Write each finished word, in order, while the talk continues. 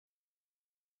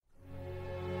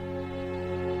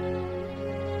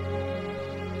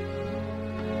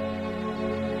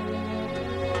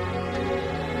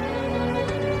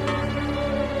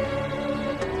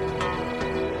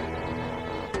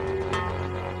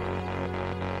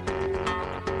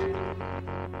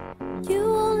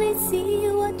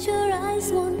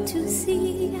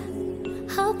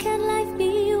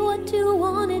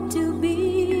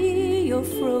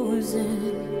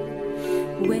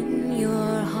frozen when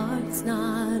your heart's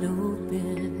not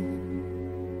open.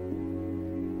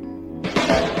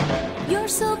 You're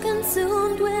so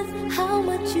consumed with how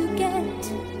much you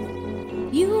get.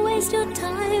 You waste your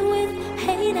time with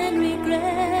hate and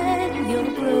regret.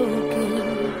 You're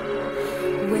broken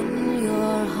when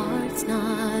your heart's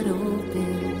not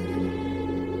open.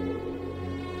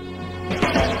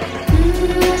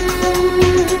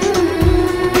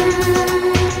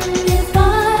 If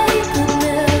I could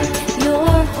melt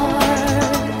your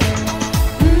heart,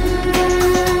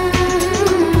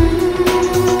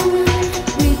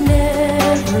 we'd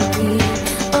never be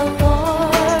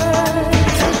apart.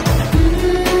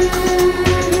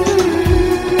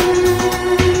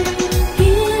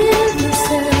 Give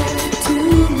yourself to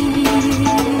me.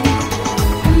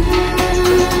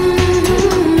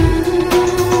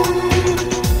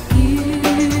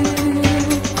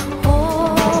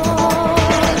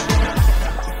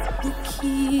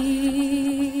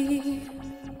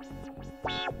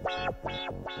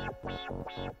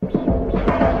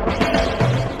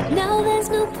 Now there's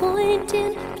no point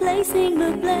in placing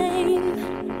the blame,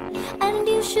 and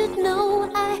you should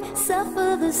know I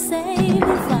suffer the same.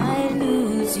 If I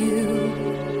lose you,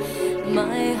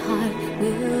 my heart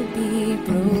will be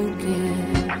broken.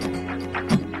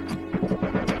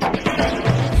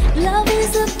 Love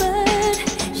is a bird,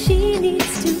 she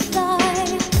needs to fly.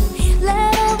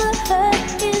 Let all the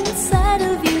hurt inside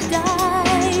of you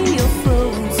die. You're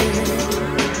frozen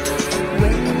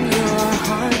when your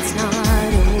heart's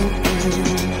not open.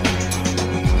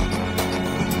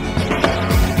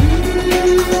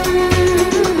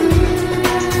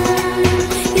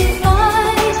 If I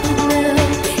could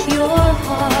melt your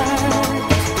heart,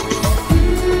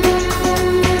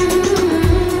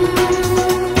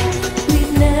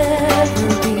 we'd never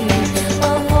be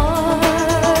apart.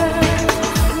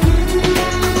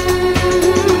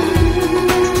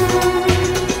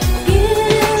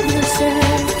 Give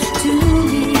yourself to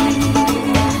me.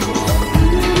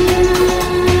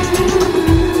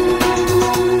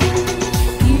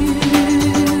 You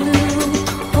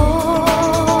hold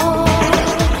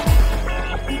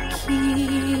the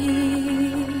key.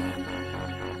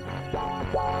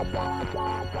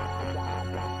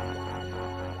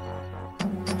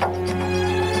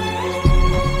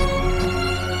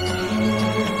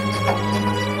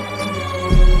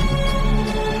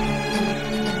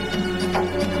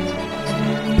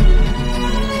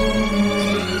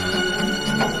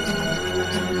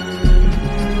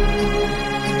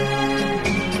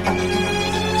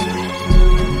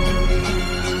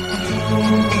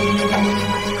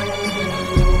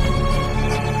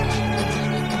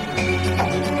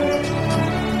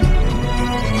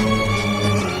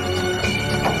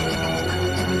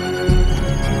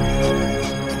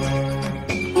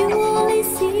 You only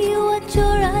see what your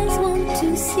eyes want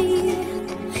to see.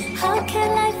 How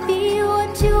can I feel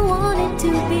what you want it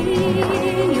to be?